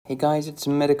Hey guys, it's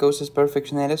Medicosis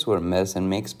Perfectionalis, where medicine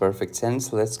makes perfect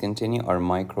sense. Let's continue our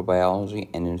microbiology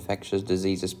and infectious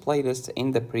diseases playlist.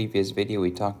 In the previous video,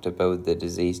 we talked about the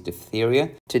disease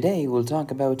diphtheria. Today, we'll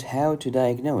talk about how to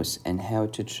diagnose and how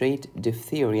to treat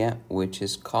diphtheria, which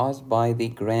is caused by the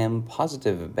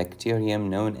gram-positive bacterium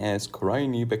known as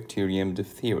Corynebacterium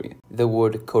diphtheriae. The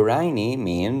word Coryne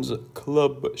means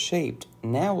club-shaped.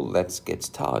 Now let's get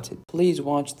started. Please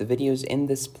watch the videos in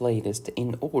this playlist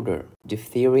in order.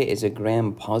 Diphtheria is a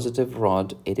gram-positive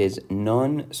rod. It is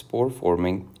non-spore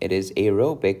forming. It is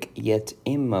aerobic yet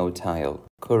immotile.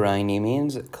 Coryne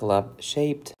means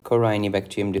club-shaped.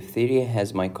 Corynebacterium diphtheriae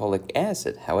has mycolic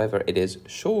acid. However, it is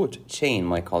short-chain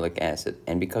mycolic acid.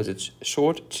 And because it's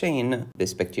short-chain,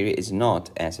 this bacteria is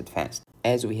not acid-fast.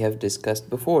 As we have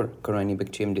discussed before,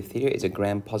 Corynebacterium diphtheriae is a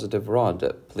gram-positive rod,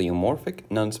 pleomorphic,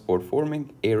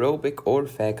 non-spore-forming, aerobic or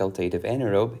facultative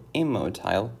anaerobe,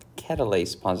 immotile,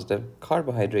 catalase-positive,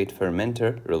 carbohydrate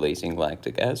fermenter, releasing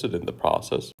lactic acid in the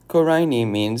process. Coryne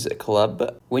means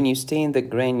club. When you stain the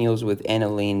granules with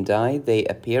aniline dye, they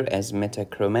appear as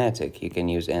metachromatic. You can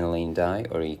use aniline dye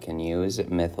or you can use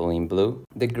methylene blue.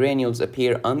 The granules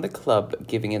appear on the club,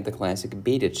 giving it the classic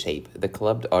beaded shape. The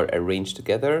clubs are arranged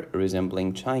together,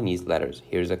 resembling Chinese letters.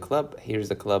 Here's a club,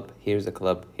 here's a club, here's a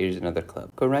club, here's another club.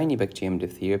 Corynebacterium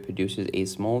diphtheria produces a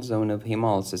small zone of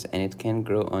hemolysis and it can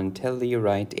grow on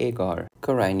tellurite agar.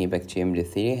 Corynebacterium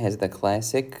diphtheria has the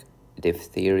classic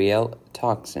diphtherial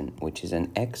toxin, which is an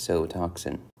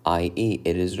exotoxin, i.e.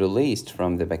 it is released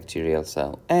from the bacterial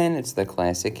cell, and it's the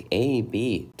classic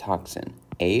AB toxin.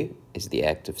 A is the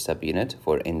active subunit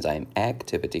for enzyme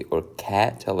activity or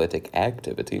catalytic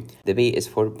activity. The B is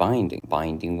for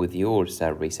binding with your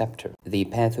cell receptor. The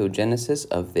pathogenesis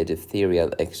of the diphtherial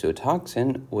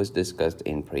exotoxin was discussed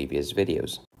in previous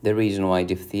videos. The reason why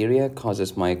diphtheria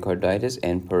causes myocarditis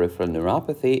and peripheral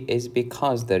neuropathy is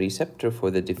because the receptor for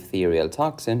the diphtherial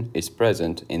toxin is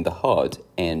present in the heart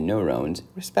and neurons,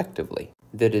 respectively.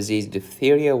 The disease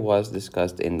diphtheria was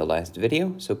discussed in the last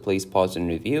video, so please pause and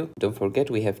review. Don't forget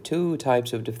we have two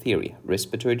types of diphtheria,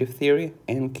 respiratory diphtheria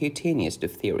and cutaneous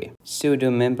diphtheria.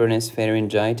 Pseudomembranous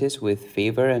pharyngitis with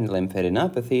fever and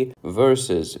lymphadenopathy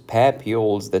versus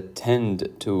papules that tend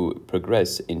to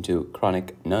progress into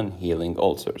chronic non-healing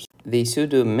ulcers. The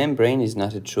pseudomembrane is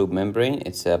not a true membrane.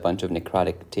 It's a bunch of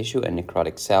necrotic tissue and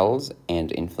necrotic cells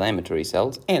and inflammatory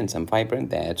cells and some fibrin.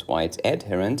 That's why it's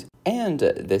adherent. And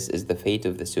this is the fate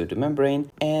of the pseudomembrane.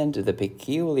 And the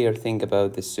peculiar thing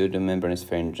about the pseudomembranous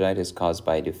pharyngitis caused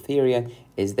by diphtheria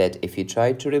is that if you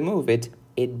try to remove it,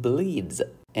 it bleeds.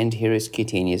 And here is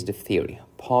cutaneous diphtheria.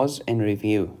 Pause and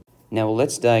review. Now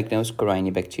let's diagnose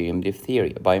Corynebacterium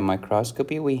diphtheria. By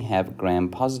microscopy, we have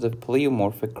gram-positive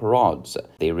pleomorphic rods.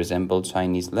 They resemble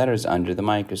Chinese letters under the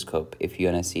microscope. If you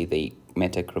want to see the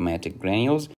metachromatic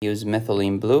granules, use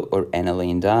methylene blue or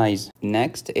aniline dyes.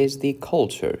 Next is the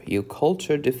culture. You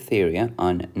culture diphtheria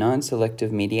on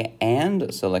non-selective media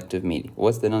and selective media.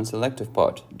 What's the non-selective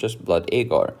part? Just blood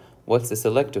agar. What's the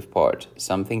selective part?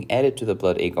 Something added to the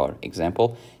blood agar.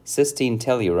 Example, cysteine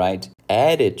tellurite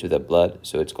added to the blood,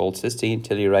 so it's called cysteine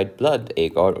tellurite blood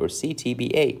agar or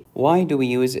CTBA. Why do we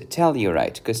use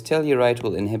tellurite? Because tellurite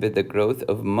will inhibit the growth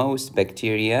of most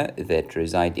bacteria that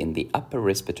reside in the upper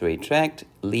respiratory tract,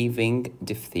 leaving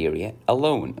diphtheria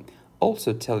alone.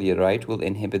 Also, tellurite will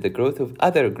inhibit the growth of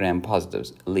other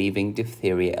gram-positives, leaving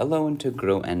diphtheria alone to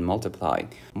grow and multiply.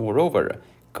 Moreover,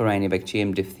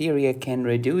 Corynebacterium diphtheria can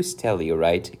reduce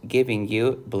tellurite, giving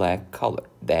you black color.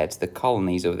 That's the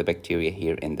colonies of the bacteria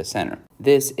here in the center.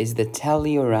 This is the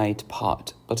tellurite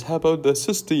part. But how about the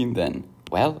cysteine then?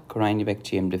 Well,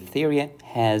 Corynebacterium diphtheria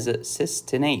has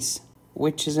cystinase,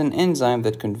 which is an enzyme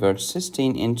that converts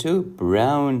cysteine into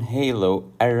brown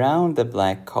halo around the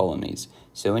black colonies.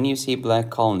 So when you see black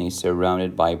colonies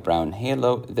surrounded by brown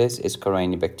halo, this is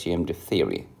Corynebacterium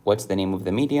diphtheria. What's the name of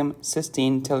the medium?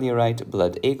 Cysteine tellurite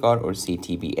blood agar or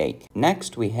CTBA.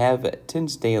 Next, we have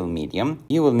Tinsdale medium.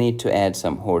 You will need to add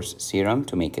some horse serum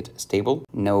to make it stable.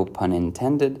 No pun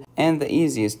intended. And the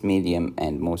easiest medium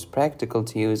and most practical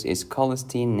to use is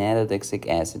colistin nalidixic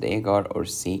acid agar or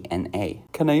CNA.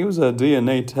 Can I use a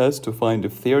DNA test to find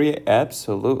diphtheria?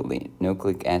 Absolutely.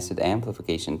 Nucleic acid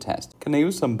amplification test. Can I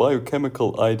use some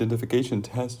biochemical identification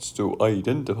tests to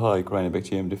identify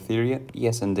Corynebacterium diphtheria?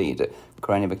 Yes, indeed.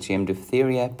 Corynebacterium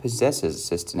diphtheria possesses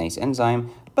cystinase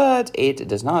enzyme, but it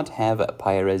does not have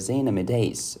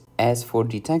pyrazanamidase. As for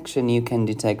detection, you can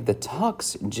detect the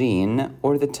tox gene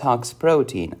or the tox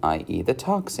protein, i.e. the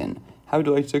toxin. How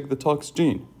do I detect the tox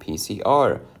gene?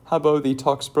 PCR. How about the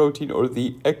tox protein or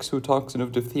the exotoxin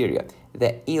of diphtheria?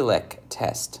 The ELEC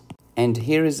test. And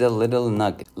here is a little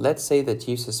nugget. Let's say that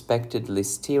you suspected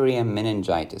Listeria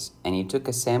meningitis and you took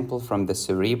a sample from the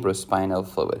cerebrospinal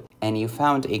fluid and you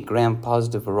found a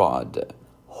gram-positive rod.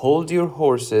 Hold your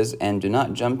horses and do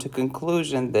not jump to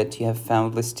conclusion that you have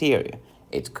found Listeria.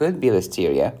 It could be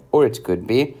Listeria or it could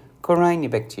be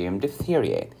Corynebacterium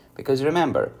diphtheriae, because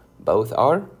remember, both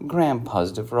are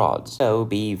gram-positive rods, so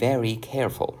be very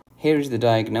careful. Here's the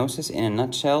diagnosis in a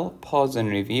nutshell. Pause and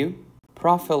review.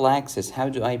 Prophylaxis. How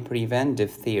do I prevent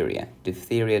diphtheria?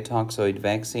 Diphtheria toxoid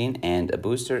vaccine and a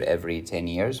booster every 10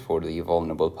 years for the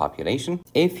vulnerable population.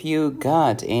 If you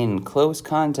got in close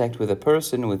contact with a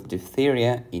person with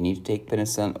diphtheria, you need to take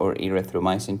penicillin or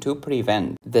erythromycin to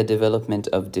prevent the development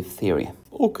of diphtheria.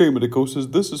 Okay,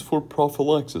 medicoses, this is for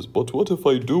prophylaxis, but what if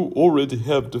I do already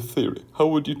have diphtheria? How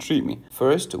would you treat me?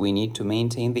 First, we need to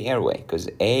maintain the airway, because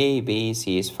A, B,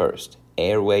 C is first.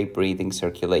 Airway, breathing,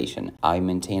 circulation. I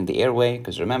maintain the airway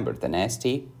because remember, the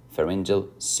nasty pharyngeal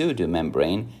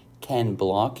pseudomembrane can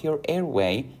block your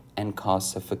airway and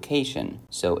cause suffocation.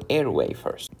 So airway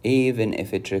first, even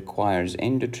if it requires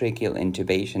endotracheal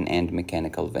intubation and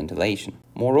mechanical ventilation.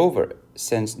 Moreover,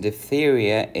 since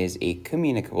diphtheria is a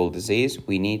communicable disease,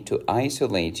 we need to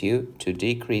isolate you to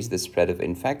decrease the spread of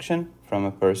infection from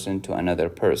a person to another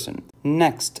person.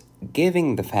 Next,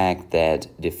 given the fact that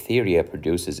diphtheria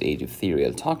produces a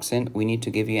diphtherial toxin, we need to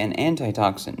give you an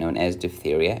antitoxin known as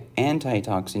diphtheria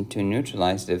antitoxin to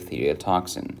neutralize the diphtherial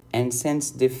toxin. And since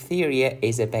diphtheria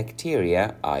is a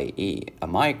bacteria, i.e. a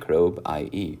microbe,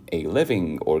 i.e. a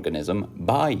living organism,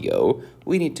 bio,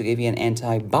 we need to give you an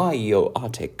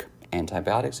antibiotic.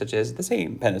 Antibiotics such as the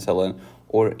same penicillin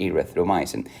or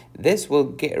erythromycin. This will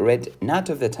get rid not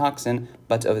of the toxin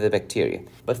but of the bacteria.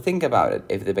 But think about it,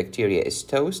 if the bacteria is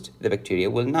toast, the bacteria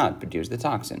will not produce the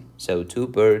toxin. So two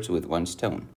birds with one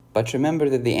stone. But remember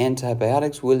that the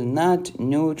antibiotics will not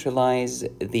neutralize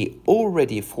the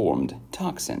already formed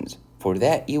toxins. For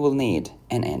that, you will need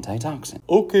an antitoxin.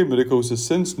 Okay, medicoses,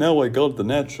 since now I got the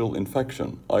natural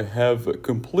infection, I have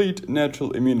complete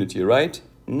natural immunity, right?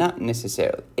 Not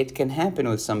necessarily. It can happen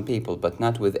with some people, but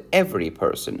not with every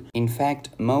person. In fact,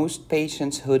 most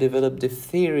patients who develop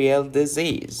diphtherial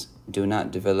disease do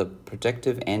not develop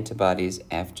protective antibodies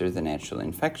after the natural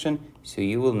infection, so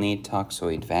you will need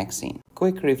toxoid vaccine.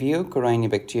 Quick review: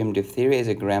 Corynebacterium diphtheriae is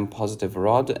a gram-positive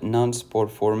rod,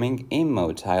 non-spore-forming,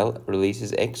 immotile,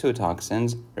 releases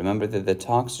exotoxins. Remember that the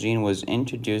tox gene was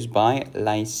introduced by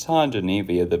lysogeny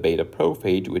via the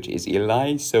beta-prophage, which is a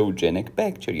lysogenic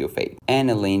bacteriophage.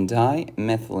 Aniline dye,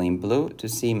 methylene blue to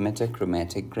see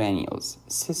metachromatic granules.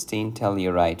 Cysteine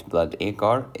tellurite blood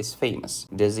agar is famous.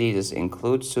 Diseases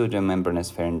include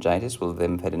pseudomembranous pharyngitis with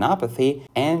lymphadenopathy,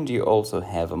 and you also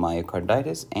have a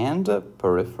myocarditis and a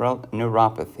peripheral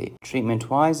neuropathy.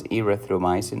 Treatment-wise,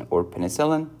 erythromycin or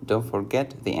penicillin. Don't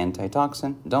forget the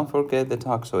antitoxin. Don't forget the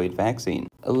toxoid vaccine.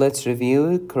 Let's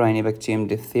review Corynebacterium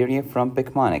diphtheriae from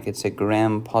Picmonic. It's a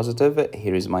gram-positive.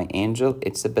 Here is my angel.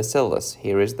 It's a bacillus.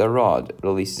 Here is the rod.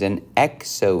 Releases an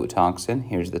exotoxin.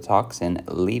 Here's the toxin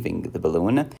leaving the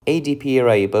balloon. ADP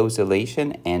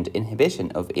ribosylation and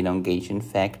inhibition of elongation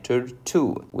factor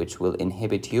 2, which will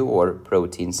inhibit your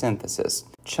protein synthesis.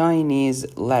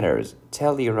 Chinese letters,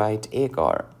 tellurite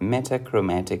agar,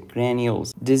 metachromatic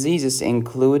granules. Diseases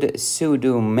include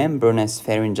pseudomembranous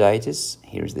pharyngitis,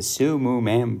 here's the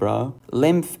pseudomembra,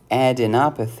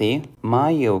 lymphadenopathy,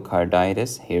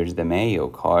 myocarditis, here's the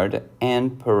myocard,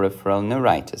 and peripheral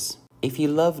neuritis. If you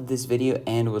loved this video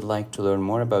and would like to learn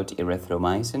more about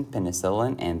erythromycin,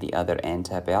 penicillin, and the other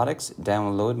antibiotics,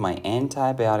 download my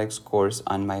antibiotics course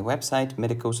on my website,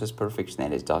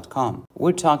 medicosisperfectionalis.com.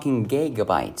 We're talking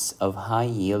gigabytes of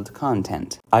high-yield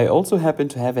content. I also happen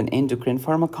to have an endocrine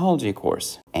pharmacology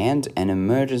course and an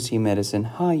emergency medicine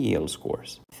high-yields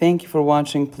course. Thank you for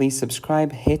watching. Please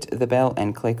subscribe, hit the bell,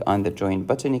 and click on the join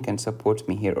button. You can support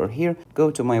me here or here.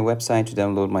 Go to my website to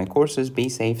download my courses. Be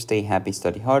safe, stay happy,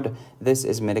 study hard. This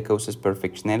is Medicosis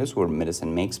Perfectionalis, where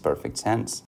medicine makes perfect sense.